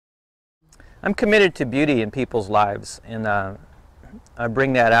I'm committed to beauty in people's lives, and I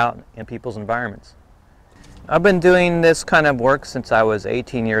bring that out in people's environments. I've been doing this kind of work since I was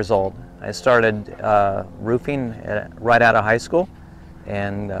 18 years old. I started roofing right out of high school,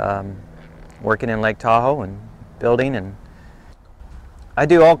 and working in Lake Tahoe and building. And I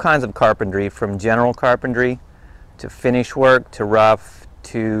do all kinds of carpentry, from general carpentry to finish work to rough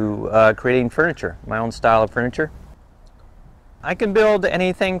to creating furniture, my own style of furniture. I can build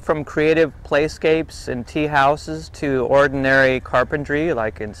anything from creative playscapes and tea houses to ordinary carpentry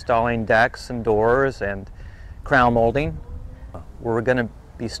like installing decks and doors and crown molding. We're going to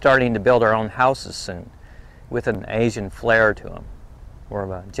be starting to build our own houses soon with an Asian flair to them, more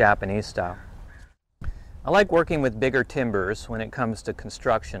of a Japanese style. I like working with bigger timbers when it comes to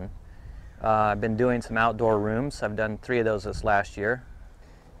construction. I've been doing some outdoor rooms. I've done 3 of those this last year.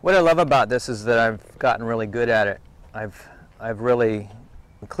 What I love about this is that I've gotten really good at it. I've really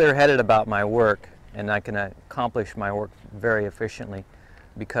clear-headed about my work, and I can accomplish my work very efficiently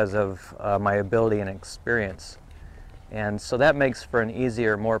because of my ability and experience. And so that makes for an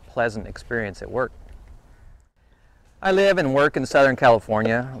easier, more pleasant experience at work. I live and work in Southern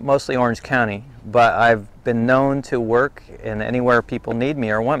California, mostly Orange County, but I've been known to work in anywhere people need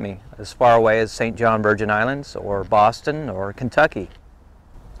me or want me, as far away as St. John, Virgin Islands, or Boston, or Kentucky.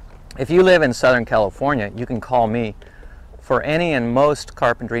 If you live in Southern California, you can call me for any and most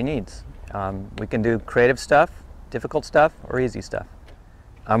carpentry needs. We can do creative stuff, difficult stuff, or easy stuff.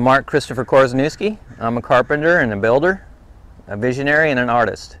 I'm Mark Christopher Korzeniewski. I'm a carpenter and a builder, a visionary and an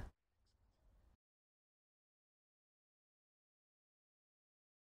artist.